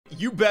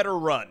you better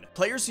run.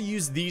 Players who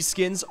use these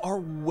skins are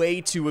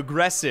way too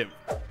aggressive.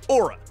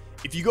 Aura.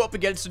 If you go up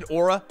against an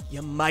Aura,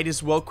 you might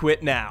as well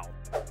quit now.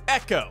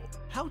 Echo.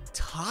 How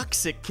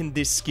toxic can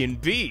this skin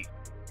be?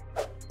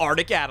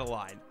 Arctic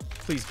Adeline.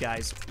 Please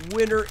guys,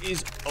 winter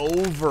is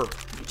over.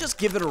 Just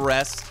give it a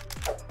rest.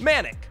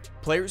 Manic.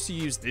 Players who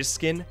use this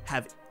skin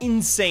have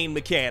insane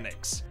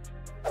mechanics.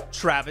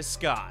 Travis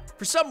Scott.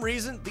 For some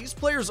reason, these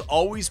players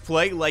always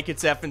play like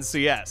it's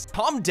FNCS.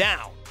 Calm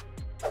down.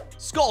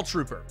 Skull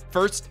Trooper.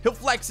 First, he'll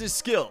flex his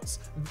skills.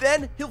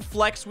 Then, he'll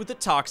flex with a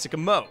toxic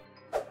emote.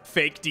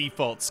 Fake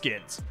default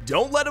skins.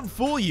 Don't let them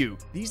fool you.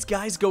 These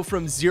guys go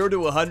from 0 to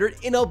 100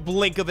 in a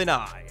blink of an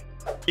eye.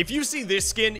 If you see this skin,